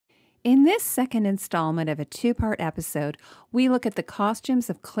In this second installment of a two-part episode, we look at the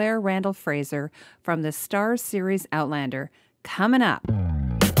costumes of Claire Randall Fraser from the Starz series Outlander. Coming up.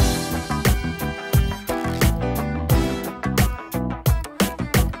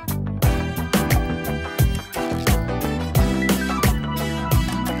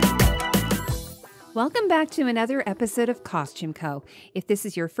 Welcome back to another episode of Costume Co. If this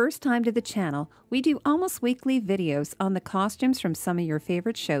is your first time to the channel, we do almost weekly videos on the costumes from some of your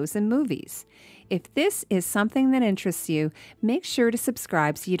favorite shows and movies. If this is something that interests you, make sure to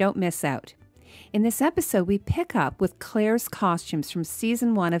subscribe so you don't miss out. In this episode, we pick up with Claire's costumes from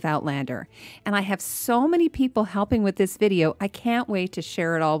Season 1 of Outlander, and I have so many people helping with this video, I can't wait to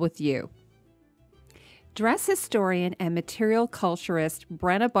share it all with you. Dress historian and material culturist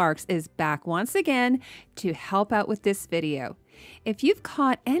Brenna is back once again to help out with this video. If you've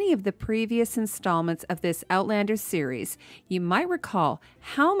caught any of the previous installments of this Outlander series, you might recall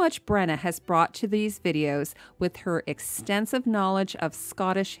how much Brenna has brought to these videos with her extensive knowledge of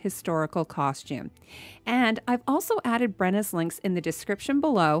Scottish historical costume. And I've also added Brenna's links in the description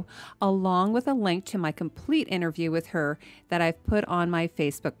below, along with a link to my complete interview with her that I've put on my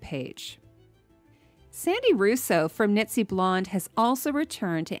Facebook page. Sandy Russo from Knitsy Blonde has also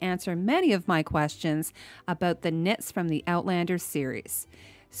returned to answer many of my questions about the knits from the Outlander series.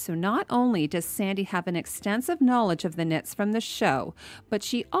 So not only does Sandy have an extensive knowledge of the knits from the show, but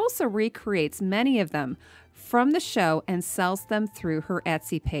she also recreates many of them from the show and sells them through her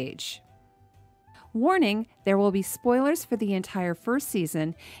Etsy page. Warning, there will be spoilers for the entire first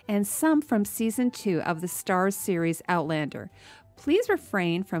season and some from Season 2 of the Starz series Outlander. Please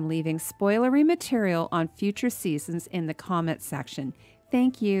refrain from leaving spoilery material on future seasons in the comments section.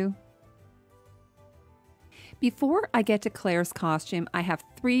 Thank you. Before I get to Claire's costume, I have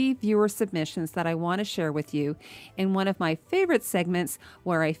 3 viewer submissions that I want to share with you in one of my favorite segments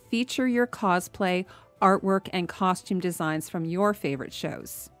where I feature your cosplay, artwork, and costume designs from your favorite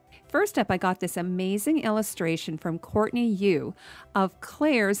shows. First up, I got this amazing illustration from Courtney Yu of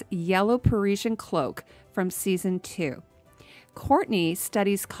Claire's yellow Parisian cloak from Season 2. Courtney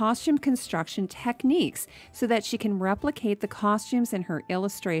studies costume construction techniques so that she can replicate the costumes in her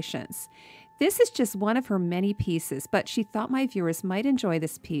illustrations. This is just one of her many pieces, but she thought my viewers might enjoy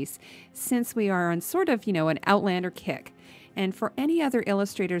this piece since we are on sort of, an Outlander kick. And for any other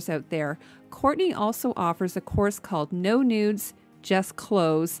illustrators out there, Courtney also offers a course called No Nudes, Just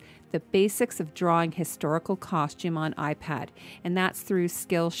Clothes, the Basics of Drawing Historical Costume on iPad, and that's through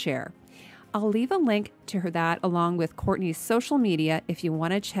Skillshare. I'll leave a link to that along with Courtney's social media if you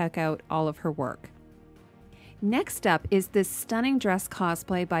want to check out all of her work. Next up is this stunning dress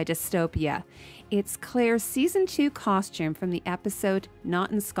cosplay by Dystopia. It's Claire's Season 2 costume from the episode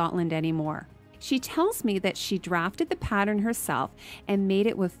Not in Scotland Anymore. She tells me that she drafted the pattern herself and made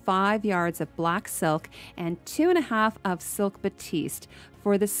it with 5 yards of black silk and 2.5 of silk batiste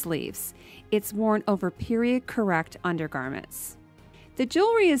for the sleeves. It's worn over period correct undergarments. The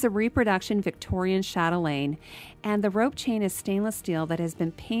jewelry is a reproduction Victorian chatelaine, and the rope chain is stainless steel that has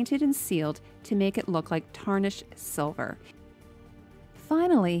been painted and sealed to make it look like tarnished silver.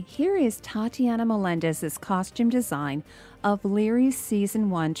 Finally, here is Tatiana Melendez's costume design of Leary's Season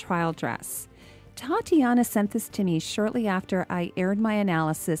 1 trial dress. Tatiana sent this to me shortly after I aired my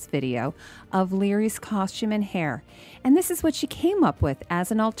analysis video of Leary's costume and hair, and this is what she came up with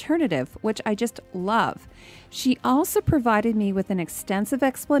as an alternative, which I just love. She also provided me with an extensive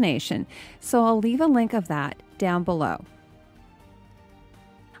explanation, so I'll leave a link of that down below.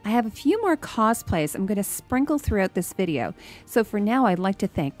 I have a few more cosplays I'm going to sprinkle throughout this video, so for now I'd like to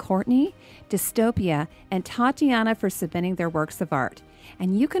thank Courtney, Dystopia, and Tatiana for submitting their works of art.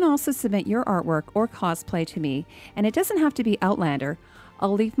 And you can also submit your artwork or cosplay to me, and it doesn't have to be Outlander.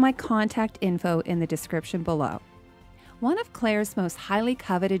 I'll leave my contact info in the description below. One of Claire's most highly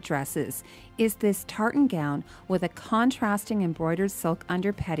coveted dresses is this tartan gown with a contrasting embroidered silk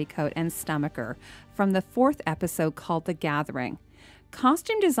under petticoat and stomacher from the 4th episode called The Gathering.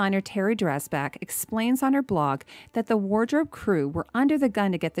 Costume designer Terry Dresbach explains on her blog that the wardrobe crew were under the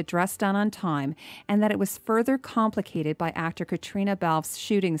gun to get the dress done on time and that it was further complicated by actor Katrina Balfe's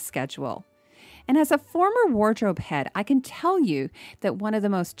shooting schedule. And as a former wardrobe head, I can tell you that one of the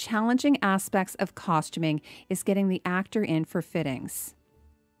most challenging aspects of costuming is getting the actor in for fittings.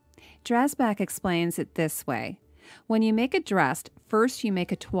 Dresbach explains it this way. When you make a dress, first you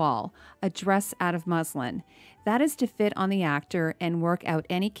make a toile, a dress out of muslin. That is to fit on the actor and work out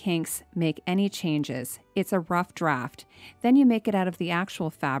any kinks, make any changes. It's a rough draft. Then you make it out of the actual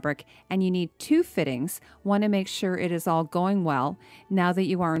fabric, and you need 2 fittings, one to make sure it is all going well now that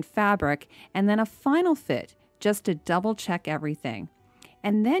you are in fabric, and then a final fit just to double check everything.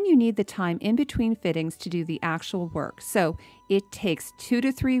 And then you need the time in between fittings to do the actual work. So it takes 2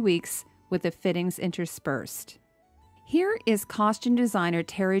 to 3 weeks with the fittings interspersed. Here is costume designer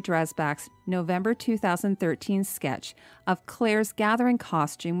Terry Dresbach's November 2013 sketch of Claire's gathering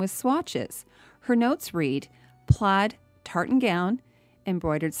costume with swatches. Her notes read, plaid, tartan gown,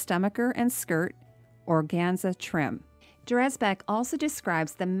 embroidered stomacher and skirt, organza trim. Dresbach also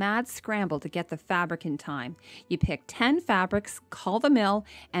describes the mad scramble to get the fabric in time. You pick 10 fabrics, call the mill,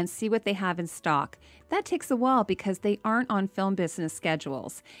 and see what they have in stock. That takes a while because they aren't on film business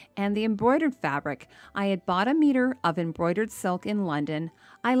schedules. And the embroidered fabric, I had bought a meter of embroidered silk in London.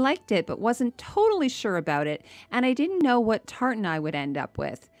 I liked it but wasn't totally sure about it, and I didn't know what tartan I would end up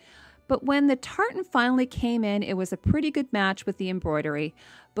with. But when the tartan finally came in, it was a pretty good match with the embroidery.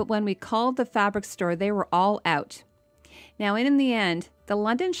 But when we called the fabric store, they were all out. Now, in the end, the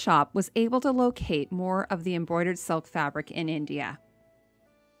London shop was able to locate more of the embroidered silk fabric in India.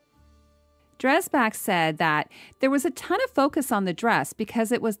 Dresbach said that there was a ton of focus on the dress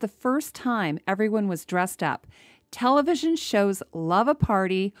because it was the first time everyone was dressed up. Television shows love a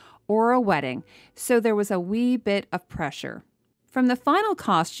party or a wedding, so there was a wee bit of pressure. From the final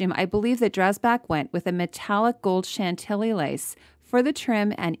costume, I believe that Dresbach went with a metallic gold chantilly lace for the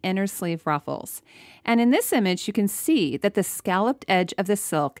trim and inner sleeve ruffles. And in this image, you can see that the scalloped edge of the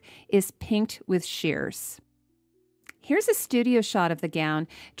silk is pinked with shears. Here's a studio shot of the gown.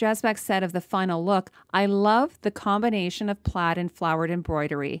 Dresbach said of the final look, I love the combination of plaid and flowered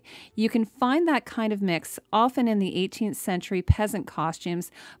embroidery. You can find that kind of mix often in the 18th century peasant costumes,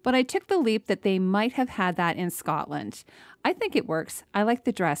 but I took the leap that they might have had that in Scotland. I think it works. I like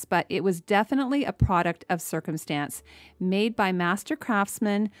the dress, but it was definitely a product of circumstance, made by master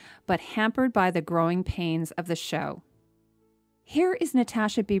craftsmen, but hampered by the growing pains of the show. Here is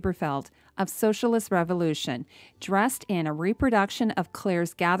Natasha Bieberfeld of Socialist Revolution, dressed in a reproduction of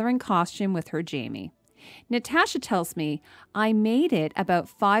Claire's gathering costume with her Jamie. Natasha tells me, I made it about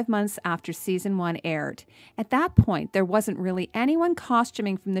 5 months after season 1 aired. At that point, there wasn't really anyone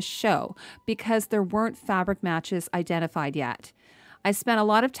costuming from the show because there weren't fabric matches identified yet. I spent a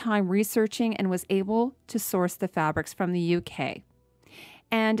lot of time researching and was able to source the fabrics from the UK.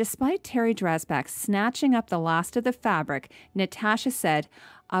 And despite Terry Dresbach snatching up the last of the fabric, Natasha said,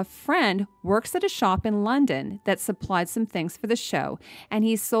 a friend works at a shop in London that supplied some things for the show, and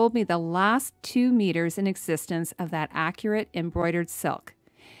he sold me the last 2 meters in existence of that accurate embroidered silk.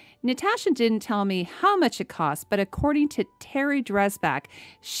 Natasha didn't tell me how much it cost, but according to Terry Dresbach,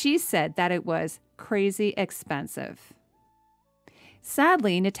 she said that it was crazy expensive.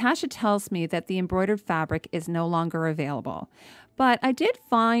 Sadly, Natasha tells me that the embroidered fabric is no longer available, but I did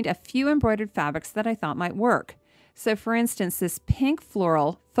find a few embroidered fabrics that I thought might work. So for instance, this pink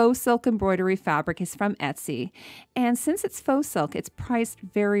floral faux silk embroidery fabric is from Etsy, and since it's faux silk, it's priced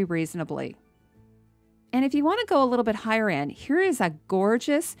very reasonably. And if you want to go a little bit higher end, here is a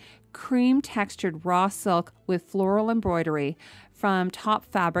gorgeous cream textured raw silk with floral embroidery from Top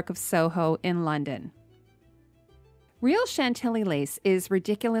Fabric of Soho in London. Real Chantilly lace is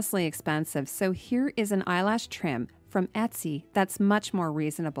ridiculously expensive, so here is an eyelash trim from Etsy that's much more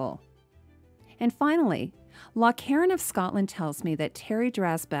reasonable. And finally, La Karen of Scotland tells me that Terry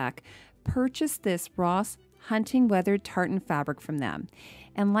Dresbach purchased this Ross hunting weathered tartan fabric from them.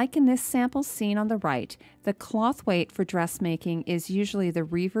 And like in this sample seen on the right, the cloth weight for dressmaking is usually the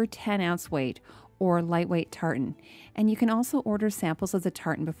Reaver 10-ounce weight or lightweight tartan. And you can also order samples of the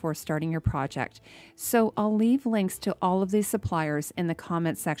tartan before starting your project. So I'll leave links to all of these suppliers in the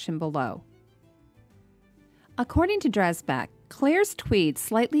comments section below. According to Dresbach, Claire's tweed,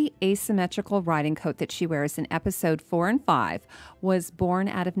 slightly asymmetrical riding coat that she wears in episode 4 and 5 was born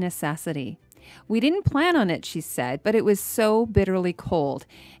out of necessity. We didn't plan on it, she said, but it was so bitterly cold.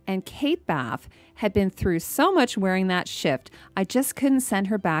 And Kate Bath had been through so much wearing that shift, I just couldn't send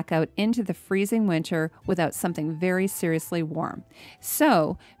her back out into the freezing winter without something very seriously warm.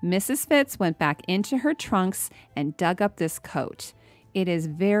 So Mrs. Fitz went back into her trunks and dug up this coat. It is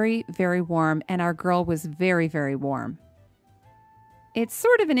very, very warm, and our girl was very, very warm. It's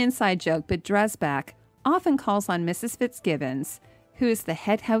sort of an inside joke, but Dresbach often calls on Mrs. Fitzgibbons, who is the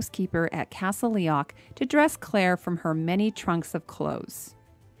head housekeeper at Castle Leoch, to dress Claire from her many trunks of clothes.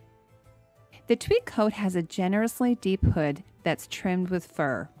 The tweed coat has a generously deep hood that's trimmed with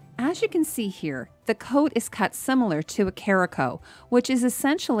fur. As you can see here, the coat is cut similar to a caraco, which is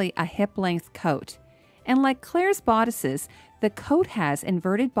essentially a hip-length coat. And like Claire's bodices, the coat has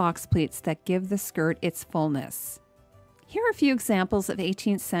inverted box pleats that give the skirt its fullness. Here are a few examples of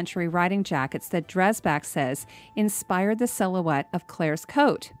 18th century riding jackets that Dresbach says inspired the silhouette of Claire's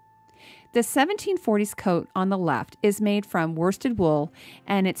coat. The 1740s coat on the left is made from worsted wool,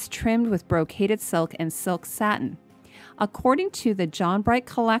 and it's trimmed with brocaded silk and silk satin. According to the John Bright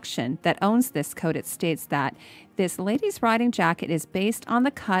collection that owns this coat, it states that this lady's riding jacket is based on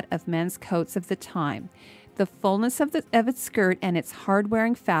the cut of men's coats of the time. The fullness of its skirt and its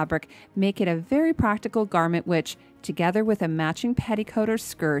hard-wearing fabric make it a very practical garment which, together with a matching petticoat or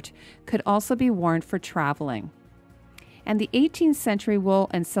skirt, could also be worn for traveling. And the 18th century wool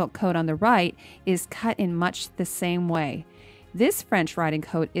and silk coat on the right is cut in much the same way. This French riding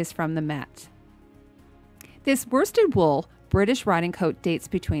coat is from the Met. This worsted wool British riding coat dates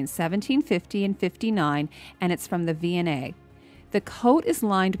between 1750 and 59, and it's from the V&A. The coat is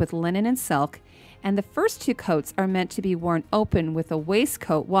lined with linen and silk, and the first two coats are meant to be worn open with a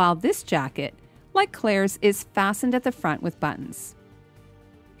waistcoat, while this jacket, like Claire's, is fastened at the front with buttons.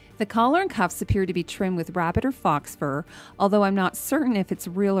 The collar and cuffs appear to be trimmed with rabbit or fox fur, although I'm not certain if it's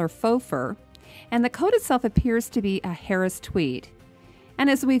real or faux fur, and the coat itself appears to be a Harris tweed. And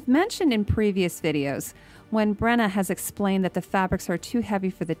as we've mentioned in previous videos, when Brenna has explained that the fabrics are too heavy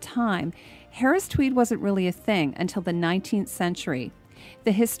for the time, Harris tweed wasn't really a thing until the 19th century.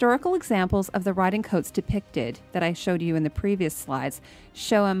 The historical examples of the riding coats depicted that I showed you in the previous slides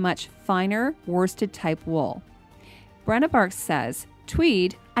show a much finer worsted type wool. Brenna Barks says,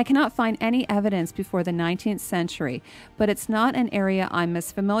 "Tweed, I cannot find any evidence before the 19th century, but it's not an area I'm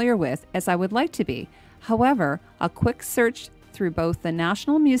as familiar with as I would like to be. However, a quick search through both the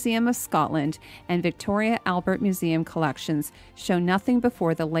National Museum of Scotland and Victoria Albert Museum collections show nothing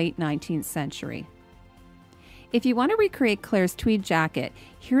before the late 19th century." If you want to recreate Claire's tweed jacket,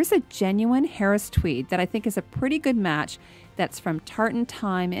 here's a genuine Harris tweed that I think is a pretty good match that's from Tartan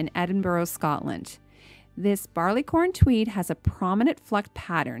Time in Edinburgh, Scotland. This barleycorn tweed has a prominent flecked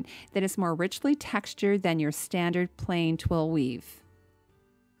pattern that is more richly textured than your standard plain twill weave.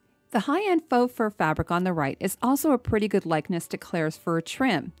 The high-end faux fur fabric on the right is also a pretty good likeness to Claire's fur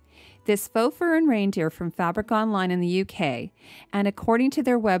trim. This faux fur and reindeer from Fabric Online in the UK, and according to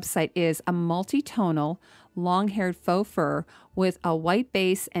their website, is a multi-tonal, long-haired faux fur with a white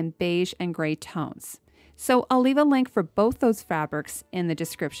base and beige and gray tones. So I'll leave a link for both those fabrics in the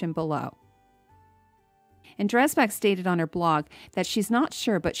description below. And Dresbach stated on her blog that she's not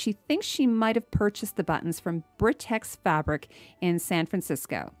sure, but she thinks she might have purchased the buttons from Britex Fabric in San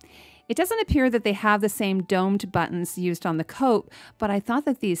Francisco. It doesn't appear that they have the same domed buttons used on the coat, but I thought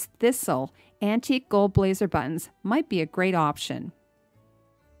that these Thistle antique gold blazer buttons might be a great option.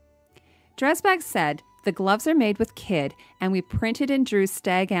 Dresbach said, "The gloves are made with kid, and we printed and drew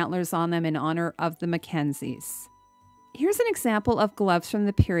stag antlers on them in honor of the Mackenzies." Here's an example of gloves from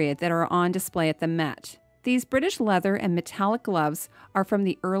the period that are on display at the Met. These British leather and metallic gloves are from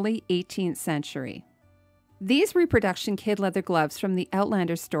the early 18th century. These reproduction kid leather gloves from the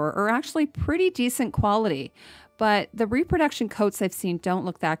Outlander store are actually pretty decent quality, but the reproduction coats I've seen don't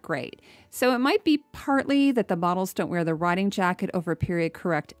look that great. So it might be partly that the models don't wear the riding jacket over period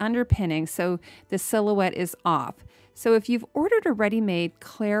correct underpinning, so the silhouette is off. So if you've ordered a ready-made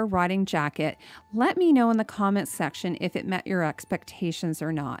Claire riding jacket, let me know in the comments section if it met your expectations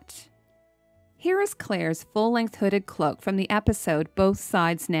or not. Here is Claire's full-length hooded cloak from the episode Both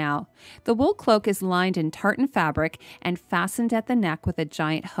Sides Now. The wool cloak is lined in tartan fabric and fastened at the neck with a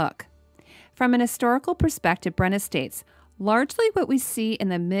giant hook. From an historical perspective, Brenna states, "Largely what we see in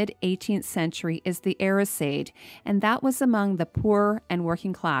the mid-18th century is the arisade, and that was among the poor and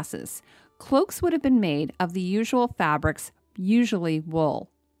working classes. Cloaks would have been made of the usual fabrics, usually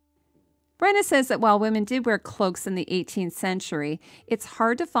wool." Brenna says that while women did wear cloaks in the 18th century, it's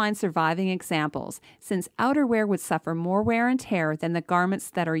hard to find surviving examples, since outerwear would suffer more wear and tear than the garments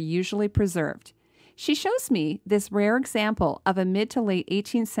that are usually preserved. She shows me this rare example of a mid to late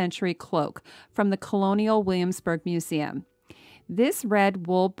 18th century cloak from the Colonial Williamsburg Museum. This red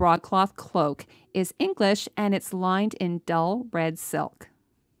wool broadcloth cloak is English, and it's lined in dull red silk.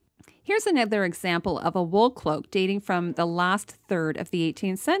 Here's another example of a wool cloak dating from the last third of the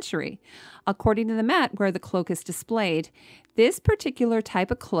 18th century. According to the Met, where the cloak is displayed, this particular type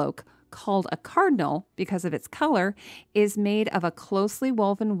of cloak, called a cardinal because of its color, is made of a closely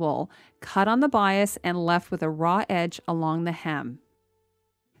woven wool, cut on the bias and left with a raw edge along the hem.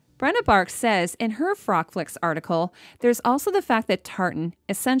 Brenna Barks says in her Frockflix article, there's also the fact that tartan,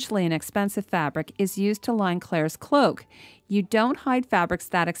 essentially an expensive fabric, is used to line Claire's cloak. You don't hide fabrics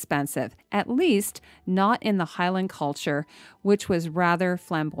that expensive, at least not in the Highland culture, which was rather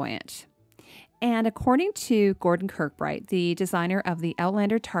flamboyant. And according to Gordon Kirkbright, the designer of the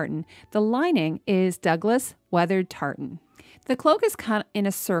Outlander tartan, the lining is Douglas weathered tartan. The cloak is cut in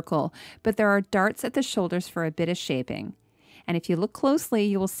a circle, but there are darts at the shoulders for a bit of shaping. And if you look closely,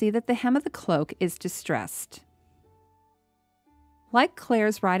 you will see that the hem of the cloak is distressed. Like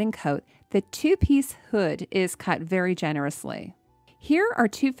Claire's riding coat, the two-piece hood is cut very generously. Here are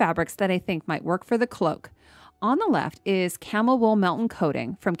two fabrics that I think might work for the cloak. On the left is camel wool Melton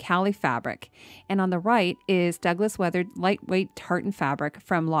coating from Cali Fabric, and on the right is Douglas weathered lightweight tartan fabric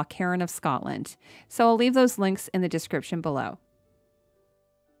from Lochcarron of Scotland. So I'll leave those links in the description below.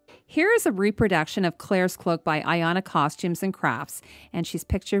 Here is a reproduction of Claire's cloak by Outlander Costumes and Crafts, and she's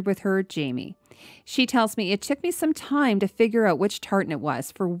pictured with her Jamie. She tells me, "It took me some time to figure out which tartan it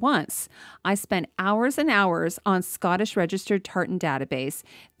was. For once, I spent hours and hours on Scottish Registered Tartan Database,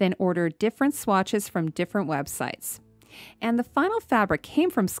 then ordered different swatches from different websites. And the final fabric came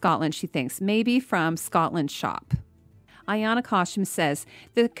from Scotland," she thinks, maybe from Scotland Shop. Outlander Costumes says,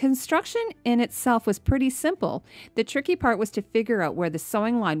 "The construction in itself was pretty simple. The tricky part was to figure out where the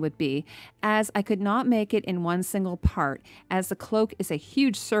sewing line would be, as I could not make it in one single part, as the cloak is a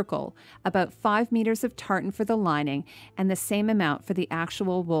huge circle, about 5 meters of tartan for the lining, and the same amount for the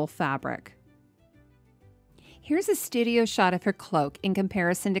actual wool fabric." Here's a studio shot of her cloak in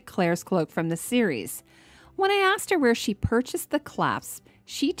comparison to Claire's cloak from the series. When I asked her where she purchased the clasps,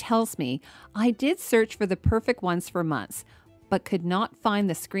 she tells me, "I did search for the perfect ones for months, but could not find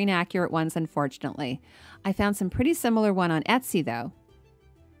the screen-accurate ones, unfortunately. I found some pretty similar one on Etsy, though."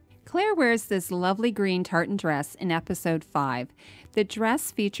 Claire wears this lovely green tartan dress in episode 5. The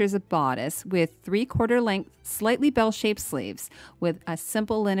dress features a bodice with 3/4 length, slightly bell-shaped sleeves with a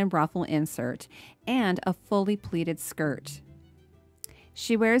simple linen ruffle insert and a fully pleated skirt.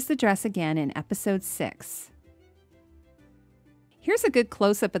 She wears the dress again in episode 6. Here's a good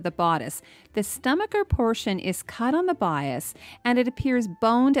close-up of the bodice. The stomacher portion is cut on the bias, and it appears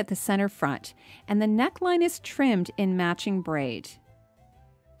boned at the center front, and the neckline is trimmed in matching braid.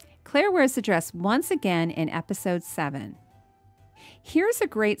 Claire wears the dress once again in episode 7. Here's a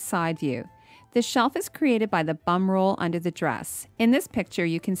great side view. The shelf is created by the bum roll under the dress. In this picture,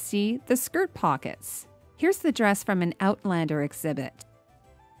 you can see the skirt pockets. Here's the dress from an Outlander exhibit.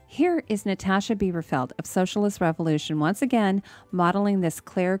 Here is Natasha Bieberfeld of Socialist Revolution once again modeling this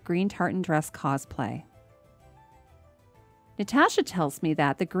Claire green tartan dress cosplay. Natasha tells me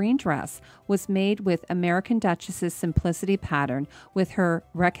that the green dress was made with American Duchess's Simplicity pattern with her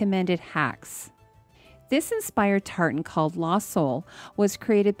recommended hacks. This inspired tartan called Lost Soul was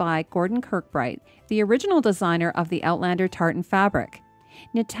created by Gordon Kirkbright, the original designer of the Outlander tartan fabric.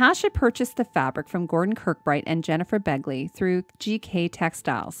 Natasha purchased the fabric from Gordon Kirkbright and Jennifer Begley through GK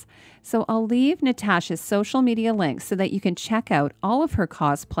Textiles. So I'll leave Natasha's social media links so that you can check out all of her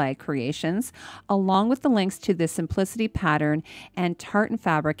cosplay creations, along with the links to the Simplicity pattern and tartan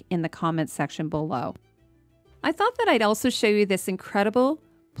fabric in the comments section below. I thought that I'd also show you this incredible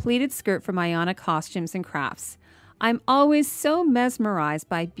pleated skirt from Outlander Costumes and Crafts. I'm always so mesmerized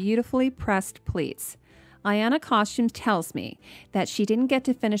by beautifully pressed pleats. Outlander Costumes tells me that she didn't get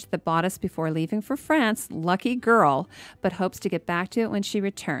to finish the bodice before leaving for France, lucky girl, but hopes to get back to it when she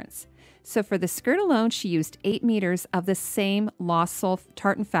returns. So for the skirt alone, she used 8 meters of the same Lost Soul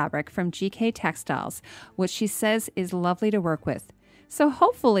tartan fabric from GK Textiles, which she says is lovely to work with. So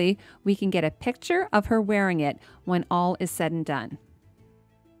hopefully we can get a picture of her wearing it when all is said and done.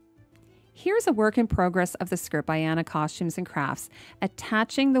 Here's a work in progress of the skirt by Outlander Costumes and Crafts,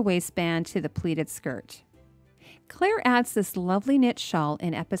 attaching the waistband to the pleated skirt. Claire adds this lovely knit shawl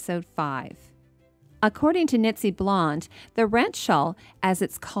in episode 5. According to Knitsy Blonde, the rent shawl, as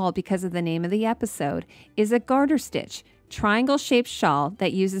it's called because of the name of the episode, is a garter stitch, triangle-shaped shawl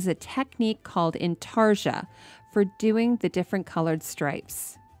that uses a technique called intarsia for doing the different colored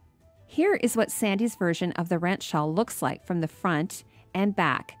stripes. Here is what Sandy's version of the rent shawl looks like from the front and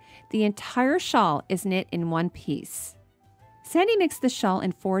back. The entire shawl is knit in one piece. Sandy mixed the shawl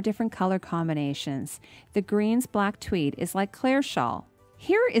in 4 different color combinations. The greens black tweed is like Claire's shawl.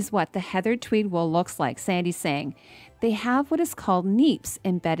 Here is what the heathered tweed wool looks like, Sandy's saying. They have what is called neeps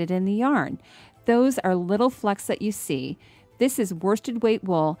embedded in the yarn. Those are little flecks that you see. This is worsted weight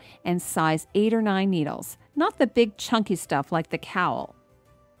wool and size 8 or 9 needles, not the big chunky stuff like the cowl.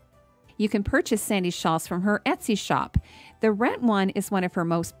 You can purchase Sandy's shawls from her Etsy shop. The rent one is one of her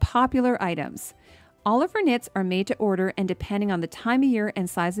most popular items. All of her knits are made to order, and depending on the time of year and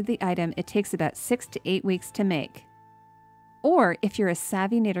size of the item, it takes about 6 to 8 weeks to make. Or if you're a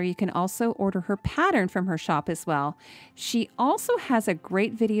savvy knitter, you can also order her pattern from her shop as well. She also has a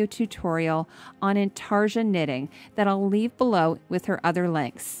great video tutorial on intarsia knitting that I'll leave below with her other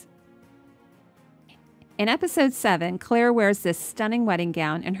links. In episode 7, Claire wears this stunning wedding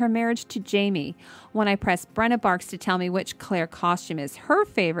gown in her marriage to Jamie. When I press Brenna Barks to tell me which Claire costume is her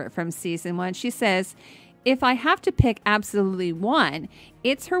favorite from season 1, she says, If I have to pick absolutely one,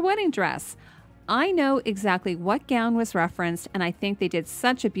 it's her wedding dress. I know exactly what gown was referenced, and I think they did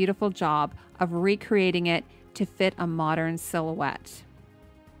such a beautiful job of recreating it to fit a modern silhouette.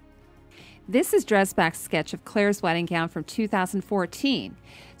 This is Dresbach's sketch of Claire's wedding gown from 2014.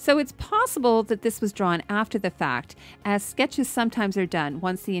 So it's possible that this was drawn after the fact, as sketches sometimes are done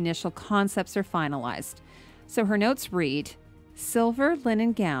once the initial concepts are finalized. So her notes read, silver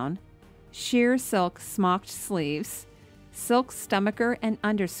linen gown, sheer silk smocked sleeves, silk stomacher and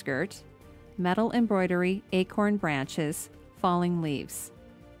underskirt, metal embroidery, acorn branches, falling leaves.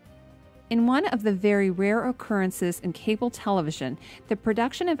 In one of the very rare occurrences in cable television, the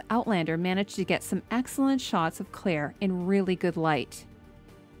production of Outlander managed to get some excellent shots of Claire in really good light.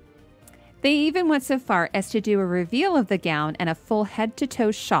 They even went so far as to do a reveal of the gown and a full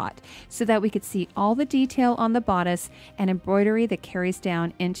head-to-toe shot so that we could see all the detail on the bodice and embroidery that carries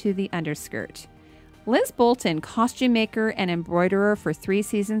down into the underskirt. Liz Bolton, costume maker and embroiderer for 3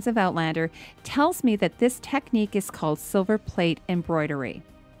 seasons of Outlander, tells me that this technique is called silver plate embroidery.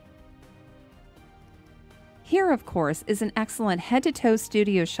 Here, of course, is an excellent head-to-toe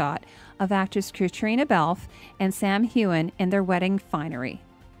studio shot of actors Katrina Balfe and Sam Heughan in their wedding finery.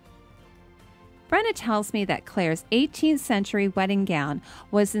 Brenna tells me that Claire's 18th century wedding gown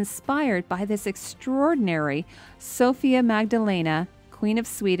was inspired by this extraordinary Sophia Magdalena, Queen of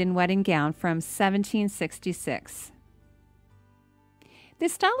Sweden wedding gown from 1766.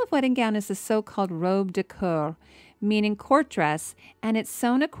 This style of wedding gown is a so-called robe de cour, meaning court dress, and it's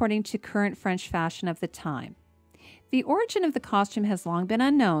sewn according to current French fashion of the time. The origin of the costume has long been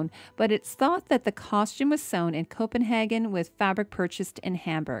unknown, but it's thought that the costume was sewn in Copenhagen with fabric purchased in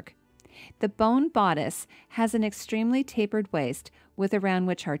Hamburg. The bone bodice has an extremely tapered waist, with around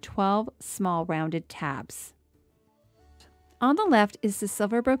which are 12 small rounded tabs. On the left is the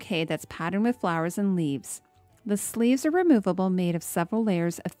silver brocade that's patterned with flowers and leaves. The sleeves are removable, made of several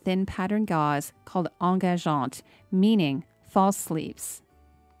layers of thin patterned gauze called engageante, meaning false sleeves.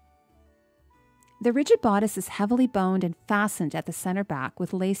 The rigid bodice is heavily boned and fastened at the center back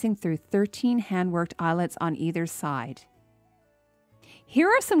with lacing through 13 hand-worked eyelets on either side. Here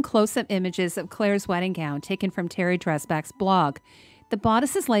are some close-up images of Claire's wedding gown taken from Terry Dresbach's blog. The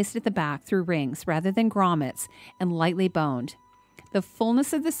bodice is laced at the back through rings rather than grommets and lightly boned. The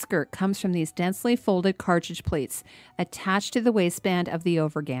fullness of the skirt comes from these densely folded cartridge pleats attached to the waistband of the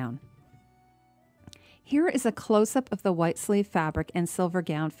overgown. Here is a close-up of the white sleeve fabric and silver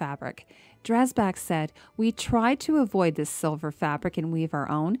gown fabric. Dresbach said, "We tried to avoid this silver fabric and weave our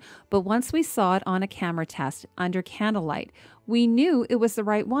own, but once we saw it on a camera test under candlelight, we knew it was the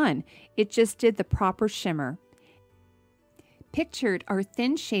right one. It just did the proper shimmer." Pictured are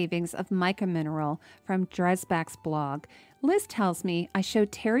thin shavings of mica mineral from Dresbach's blog. Liz tells me I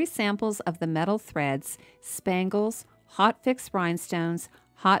showed Terry samples of the metal threads, spangles, hot fix rhinestones,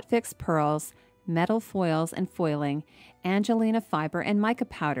 hot fix pearls, metal foils and foiling, Angelina fiber, and mica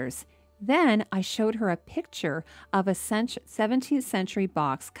powders. Then I showed her a picture of a 17th century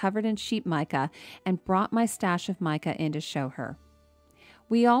box covered in sheet mica and brought my stash of mica in to show her.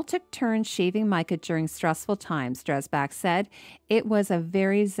 We all took turns shaving mica during stressful times, Dresbach said. It was a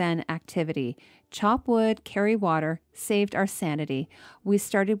very zen activity. Chop wood, carry water, saved our sanity. We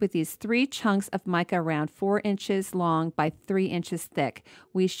started with these 3 chunks of mica around 4 inches long by 3 inches thick.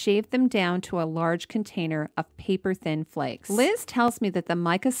 We shaved them down to a large container of paper-thin flakes. Liz tells me that the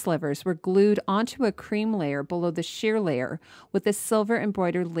mica slivers were glued onto a cream layer below the sheer layer with the silver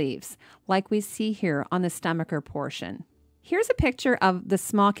embroidered leaves, like we see here on the stomacher portion. Here's a picture of the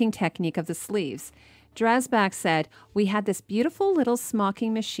smocking technique of the sleeves. Dresbach said, "We had this beautiful little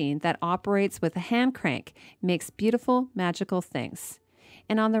smocking machine that operates with a hand crank, makes beautiful, magical things."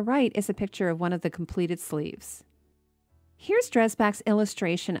 And on the right is a picture of one of the completed sleeves. Here's Dresbach's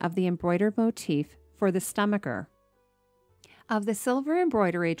illustration of the embroidered motif for the stomacher. Of the silver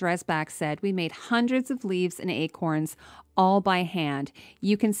embroidery, Dresbach said, "We made hundreds of leaves and acorns, all by hand.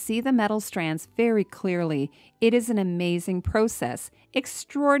 You can see the metal strands very clearly. It is an amazing process,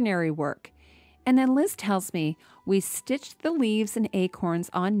 extraordinary work." And then Liz tells me, "We stitched the leaves and acorns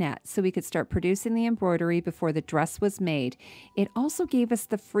on net so we could start producing the embroidery before the dress was made. It also gave us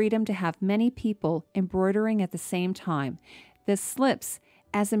the freedom to have many people embroidering at the same time. The slips,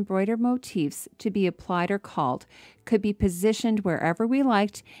 as embroidered motifs to be applied or called, could be positioned wherever we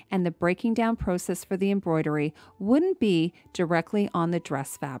liked, and the breaking down process for the embroidery wouldn't be directly on the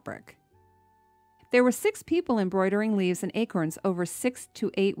dress fabric." There were 6 people embroidering leaves and acorns over 6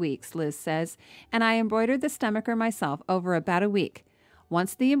 to 8 weeks, Liz says, and I embroidered the stomacher myself over about a week.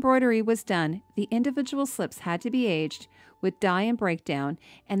 Once the embroidery was done, the individual slips had to be aged with dye and breakdown,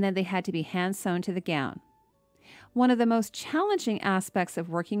 and then they had to be hand sewn to the gown. One of the most challenging aspects of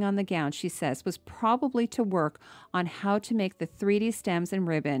working on the gown, she says, was probably to work on how to make the 3D stems and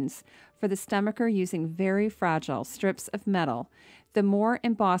ribbons for the stomacher using very fragile strips of metal. The more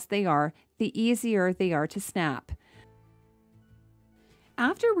embossed they are, the easier they are to snap.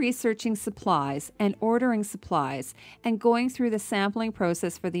 After researching supplies and ordering supplies and going through the sampling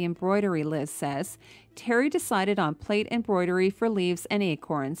process for the embroidery, Liz says, Terry decided on plate embroidery for leaves and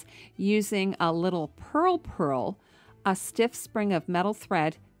acorns using a little pearl, a stiff spring of metal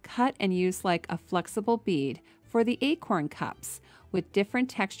thread cut and used like a flexible bead for the acorn cups, with different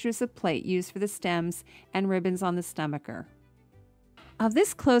textures of plate used for the stems and ribbons on the stomacher. Of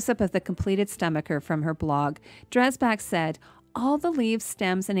this close-up of the completed stomacher from her blog, Dresbach said, all the leaves,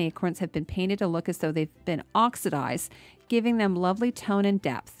 stems, and acorns have been painted to look as though they've been oxidized, giving them lovely tone and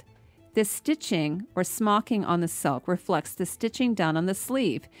depth. The stitching or smocking on the silk reflects the stitching done on the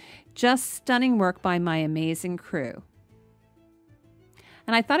sleeve. Just stunning work by my amazing crew.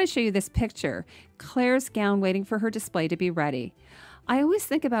 And I thought I'd show you this picture, Claire's gown waiting for her display to be ready. I always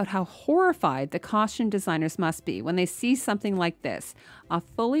think about how horrified the costume designers must be when they see something like this, a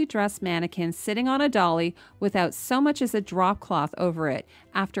fully dressed mannequin sitting on a dolly without so much as a drop cloth over it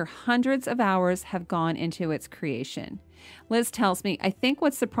after hundreds of hours have gone into its creation. Liz tells me, I think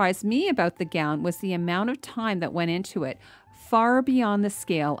what surprised me about the gown was the amount of time that went into it, far beyond the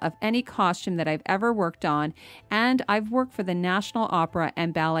scale of any costume that I've ever worked on, and I've worked for the National Opera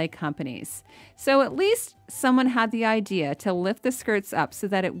and ballet companies. So at least someone had the idea to lift the skirts up so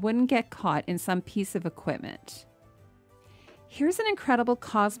that it wouldn't get caught in some piece of equipment. Here's an incredible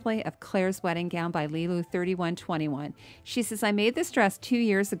cosplay of Claire's wedding gown by Lilu3121. She says, I made this dress 2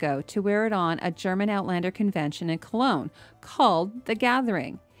 years ago to wear it on a German Outlander convention in Cologne called The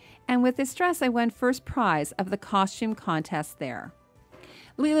Gathering. And with this dress, I won first prize of the costume contest there.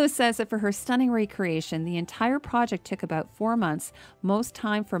 Lilu says that for her stunning recreation, the entire project took about 4 months, most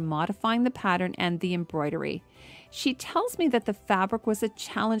time for modifying the pattern and the embroidery. She tells me that the fabric was a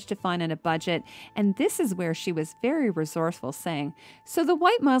challenge to find on a budget, and this is where she was very resourceful, saying, so the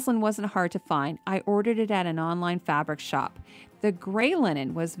white muslin wasn't hard to find. I ordered it at an online fabric shop. The gray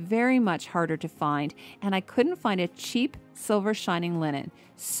linen was very much harder to find, and I couldn't find a cheap silver shining linen.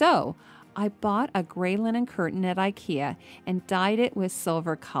 So I bought a gray linen curtain at IKEA and dyed it with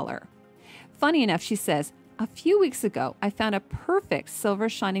silver color. Funny enough, she says, a few weeks ago, I found a perfect silver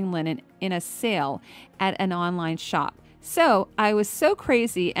shining linen in a sale at an online shop. So I was so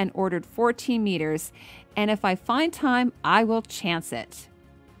crazy and ordered 14 meters, and if I find time, I will chance it.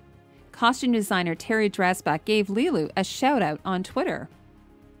 Costume designer Terry Dresbach gave Lilu a shout out on Twitter.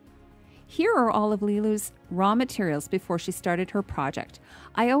 Here are all of Lilu's raw materials before she started her project.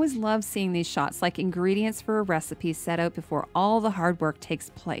 I always love seeing these shots, like ingredients for a recipe set out before all the hard work takes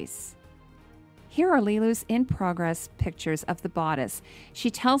place. Here are Lilu's in-progress pictures of the bodice.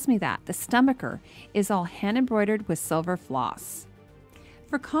 She tells me that the stomacher is all hand-embroidered with silver floss.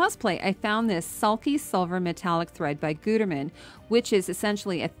 For cosplay, I found this sulky silver metallic thread by Gutermann, which is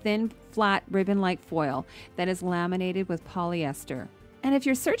essentially a thin, flat ribbon-like foil that is laminated with polyester. And if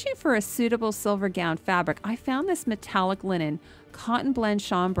you're searching for a suitable silver gown fabric, I found this metallic linen cotton blend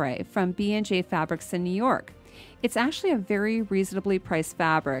chambray from B&J Fabrics in New York. It's actually a very reasonably priced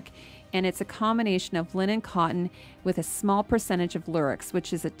fabric, and it's a combination of linen cotton with a small percentage of lurex,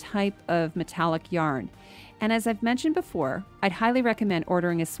 which is a type of metallic yarn. And as I've mentioned before, I'd highly recommend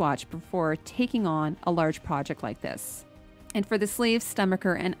ordering a swatch before taking on a large project like this. And for the sleeves,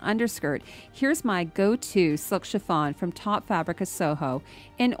 stomacher, and underskirt, here's my go-to silk chiffon from Top Fabric of Soho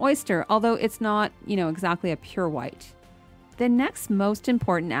in oyster, although it's not, exactly a pure white. The next most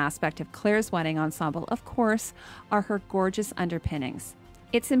important aspect of Claire's wedding ensemble, of course, are her gorgeous underpinnings.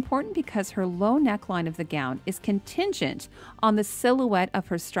 It's important because her low neckline of the gown is contingent on the silhouette of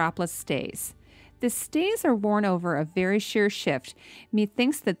her strapless stays. The stays are worn over a very sheer shift.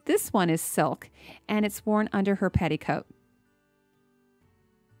 Methinks that this one is silk, and it's worn under her petticoat.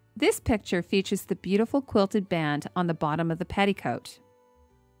 This picture features the beautiful quilted band on the bottom of the petticoat.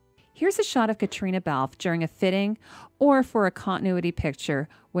 Here's a shot of Katrina Balfe during a fitting or for a continuity picture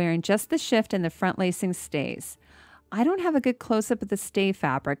wearing just the shift and the front lacing stays. I don't have a good close-up of the stay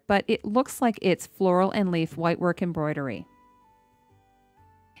fabric, but it looks like it's floral and leaf whitework embroidery.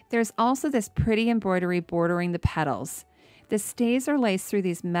 There's also this pretty embroidery bordering the petals. The stays are laced through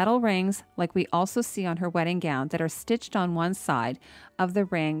these metal rings like we also see on her wedding gown that are stitched on one side of the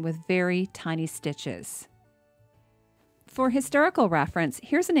ring with very tiny stitches. For historical reference,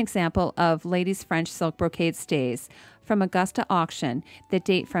 here's an example of ladies' French silk brocade stays from Augusta auction that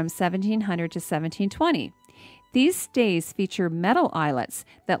date from 1700 to 1720. These stays feature metal eyelets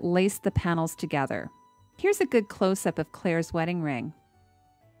that lace the panels together. Here's a good close-up of Claire's wedding ring.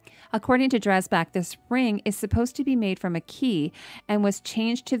 According to Dresbach, this ring is supposed to be made from a key and was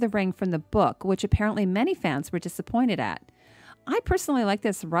changed to the ring from the book, which apparently many fans were disappointed at. I personally like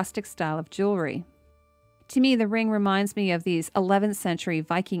this rustic style of jewelry. To me, the ring reminds me of these 11th century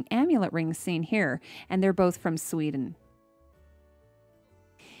Viking amulet rings seen here, and they're both from Sweden.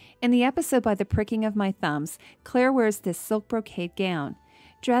 In the episode By the Pricking of My Thumbs, Claire wears this silk brocade gown.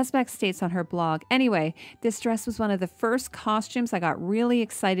 Dresbach states on her blog, "Anyway, this dress was one of the first costumes I got really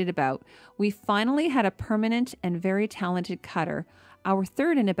excited about. We finally had a permanent and very talented cutter, our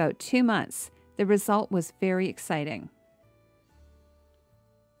third in about 2 months. The result was very exciting."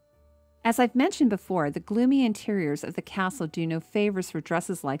 As I've mentioned before, the gloomy interiors of the castle do no favors for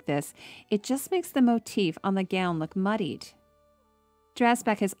dresses like this. It just makes the motif on the gown look muddied.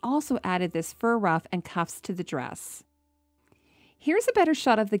 Dresbach has also added this fur ruff and cuffs to the dress. Here's a better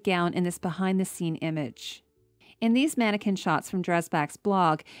shot of the gown in this behind-the-scene image. In these mannequin shots from Dresbach's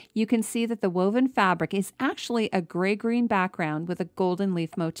blog, you can see that the woven fabric is actually a gray-green background with a golden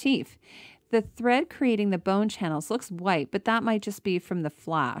leaf motif. The thread creating the bone channels looks white, but that might just be from the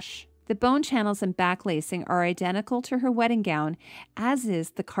flash. The bone channels and back lacing are identical to her wedding gown, as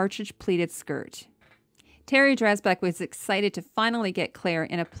is the cartridge pleated skirt. Terry Dresbach was excited to finally get Claire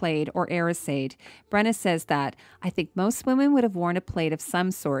in a plaid or arisade. Brenna says that, "I think most women would have worn a plaid of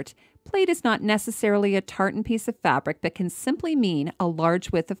some sort. Plaid is not necessarily a tartan piece of fabric, but can simply mean a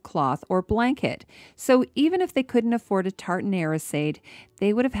large width of cloth or blanket. So even if they couldn't afford a tartan arisade,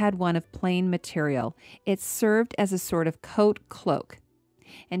 they would have had one of plain material. It served as a sort of coat cloak."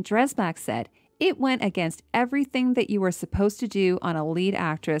 And Dresbach said, "It went against everything that you were supposed to do on a lead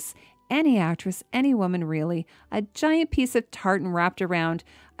actress, any woman really. A giant piece of tartan wrapped around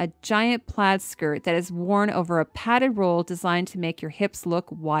a giant plaid skirt that is worn over a padded roll designed to make your hips look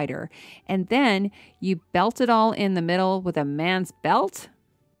wider. And then you belt it all in the middle with a man's belt?"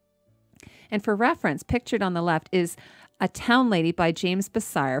 And for reference, pictured on the left is A Town Lady by James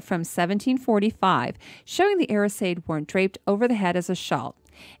Basire from 1745, showing the arisade worn draped over the head as a shawl.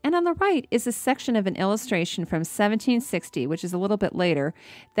 And on the right is a section of an illustration from 1760, which is a little bit later,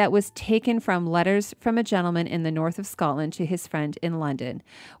 that was taken from letters from a gentleman in the north of Scotland to his friend in London,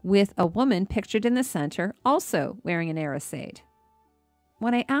 with a woman pictured in the center also wearing an arisade.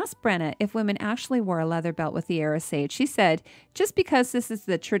 When I asked Brenna if women actually wore a leather belt with the arisade, she said, "Just because this is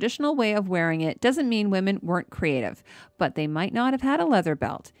the traditional way of wearing it doesn't mean women weren't creative, but they might not have had a leather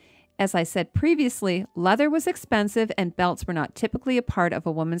belt. As I said previously, leather was expensive and belts were not typically a part of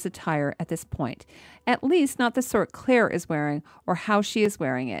a woman's attire at this point, at least not the sort Claire is wearing or how she is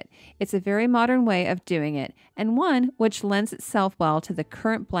wearing it. It's a very modern way of doing it, and one which lends itself well to the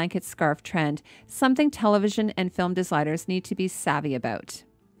current blanket scarf trend, something television and film designers need to be savvy about."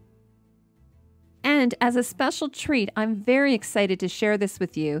 And as a special treat, I'm very excited to share this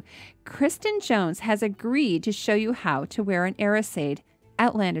with you. Kristen Jones has agreed to show you how to wear an arisade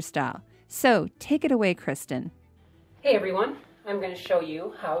Outlander style. So take it away, Kristen. Hey everyone, I'm going to show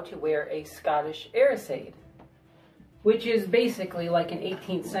you how to wear a Scottish arisade, which is basically like an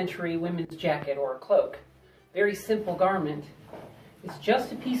 18th century women's jacket or a cloak. Very simple garment. It's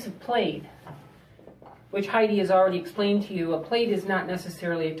just a piece of plaid, which Heidi has already explained to you. A plaid is not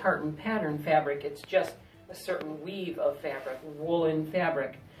necessarily a tartan pattern fabric, it's just a certain weave of fabric, woolen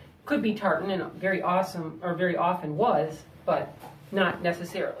fabric. Could be tartan and very often was, but not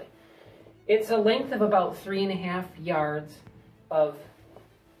necessarily. It's a length of about 3.5 yards of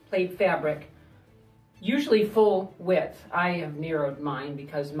plaid fabric, usually full width. I have narrowed mine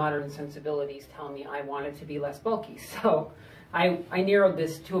because modern sensibilities tell me I want it to be less bulky. So I narrowed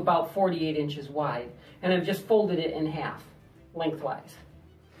this to about 48 inches wide, and I've just folded it in half lengthwise.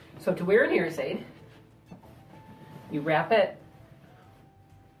 So to wear an arisade, you wrap it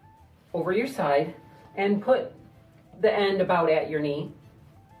over your side and put the end about at your knee,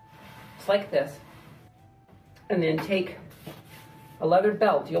 just like this, and then take a leather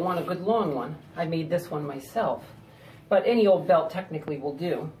belt. You'll want a good long one. I made this one myself, but any old belt technically will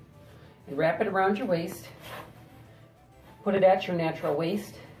do. And wrap it around your waist, put it at your natural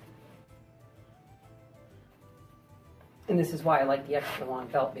waist, and this is why I like the extra long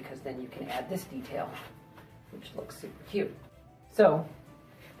belt, because then you can add this detail, which looks super cute. So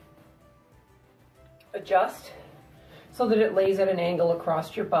adjust so that it lays at an angle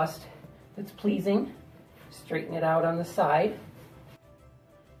across your bust that's pleasing. Straighten it out on the side.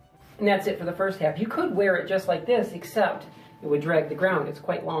 And that's it for the first half. You could wear it just like this, except it would drag the ground. It's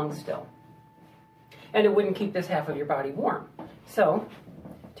quite long still. And it wouldn't keep this half of your body warm. So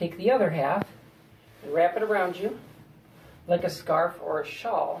take the other half and wrap it around you like a scarf or a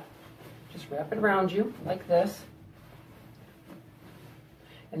shawl. Just wrap it around you like this.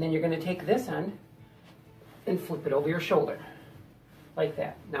 And then you're going to take this end and flip it over your shoulder like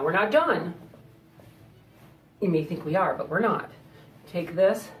that. Now we're not done. You may think we are, but we're not. Take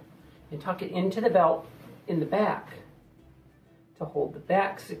this and tuck it into the belt in the back to hold the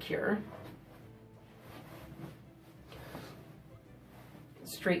back secure.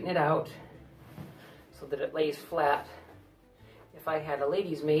 Straighten it out so that it lays flat. If I had a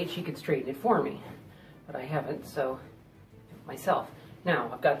lady's maid, she could straighten it for me, but I haven't, so myself. Now,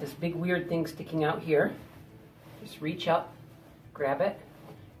 I've got this big weird thing sticking out here. Just reach up, grab it,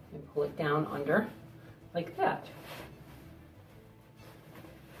 and pull it down under like that.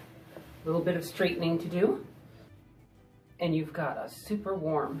 A little bit of straightening to do, and you've got a super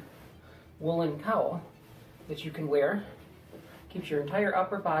warm woolen cowl that you can wear. Keeps your entire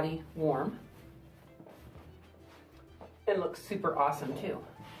upper body warm and looks super awesome too.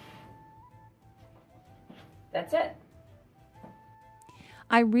 That's it.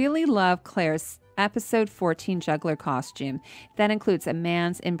 I really love Claire's episode 14 juggler costume. That includes a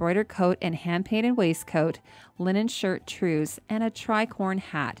man's embroidered coat and hand-painted waistcoat, linen shirt, trews, and a tricorn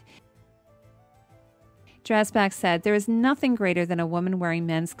hat. Dressback said, "There is nothing greater than a woman wearing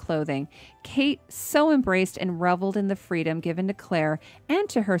men's clothing." Kate so embraced and reveled in the freedom given to Claire and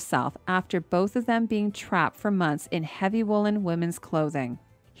to herself after both of them being trapped for months in heavy woolen women's clothing.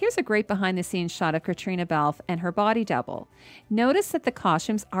 Here's a great behind-the-scenes shot of Katrina Balfe and her body double. Notice that the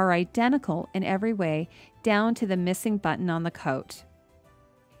costumes are identical in every way, down to the missing button on the coat.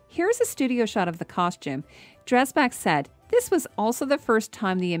 Here's a studio shot of the costume. Dressback said, "This was also the first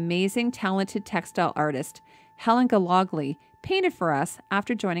time the amazing, talented textile artist, Helen Galogly, painted for us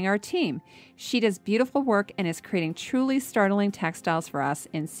after joining our team. She does beautiful work and is creating truly startling textiles for us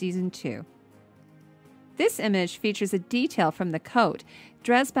in Season 2. This image features a detail from the coat.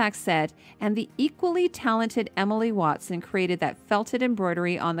 Dressback said, "And the equally talented Emily Watson created that felted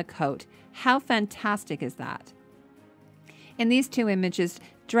embroidery on the coat. How fantastic is that?" In these two images,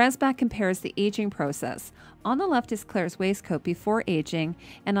 Dressback compares the aging process. On the left is Claire's waistcoat before aging,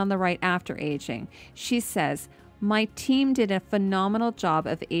 and on the right after aging. She says, "My team did a phenomenal job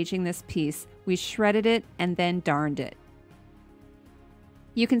of aging this piece. We shredded it and then darned it."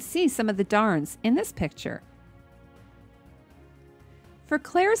 You can see some of the darns in this picture. For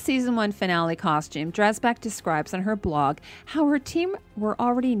Claire's Season 1 finale costume, Dressback describes on her blog how her team were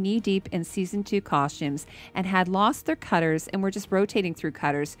already knee-deep in Season 2 costumes and had lost their cutters and were just rotating through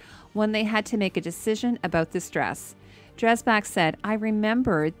cutters when they had to make a decision about this dress. Dressback said, "I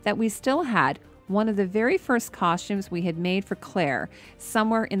remembered that we still had one of the very first costumes we had made for Claire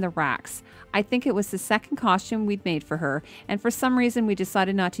somewhere in the racks. I think it was the second costume we'd made for her, and for some reason we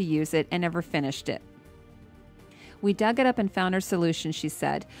decided not to use it and never finished it. We dug it up and found our solution," she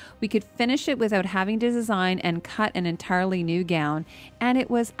said. "We could finish it without having to design and cut an entirely new gown, and it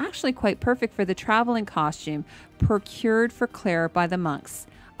was actually quite perfect for the traveling costume procured for Claire by the monks.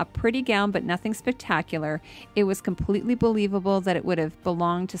 A pretty gown, but nothing spectacular. It was completely believable that it would have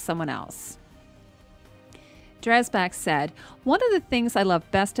belonged to someone else." Dressback said, "One of the things I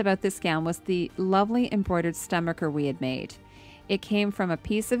loved best about this gown was the lovely embroidered stomacher we had made. It came from a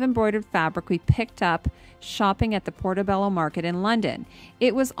piece of embroidered fabric we picked up shopping at the Portobello Market in London.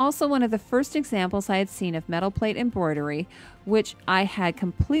 It was also one of the first examples I had seen of metal plate embroidery, which I had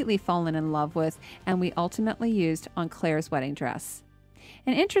completely fallen in love with, and we ultimately used on Claire's wedding dress."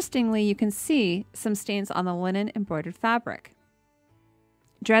 And interestingly, you can see some stains on the linen embroidered fabric.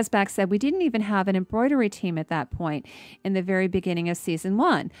 Dressback said, "We didn't even have an embroidery team at that point in the very beginning of Season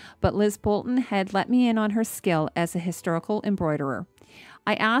 1, but Liz Bolton had let me in on her skill as a historical embroiderer.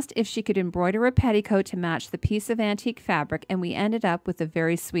 I asked if she could embroider a petticoat to match the piece of antique fabric, and we ended up with a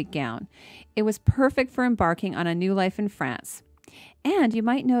very sweet gown. It was perfect for embarking on a new life in France." And you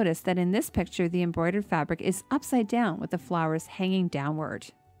might notice that in this picture, the embroidered fabric is upside down with the flowers hanging downward.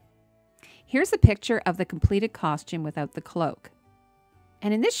 Here's a picture of the completed costume without the cloak.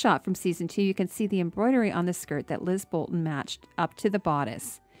 And in this shot from Season 2, you can see the embroidery on the skirt that Liz Bolton matched up to the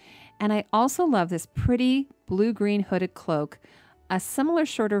bodice. And I also love this pretty blue-green hooded cloak, a similar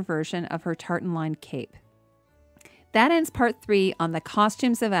shorter version of her tartan-lined cape. That ends Part 3 on the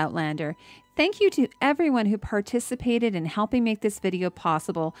costumes of Outlander. Thank you to everyone who participated in helping make this video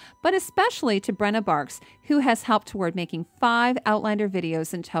possible, but especially to Brenna Barks, who has helped toward making 5 Outlander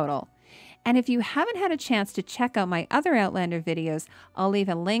videos in total. And if you haven't had a chance to check out my other Outlander videos, I'll leave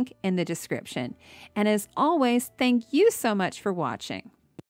a link in the description. And as always, thank you so much for watching.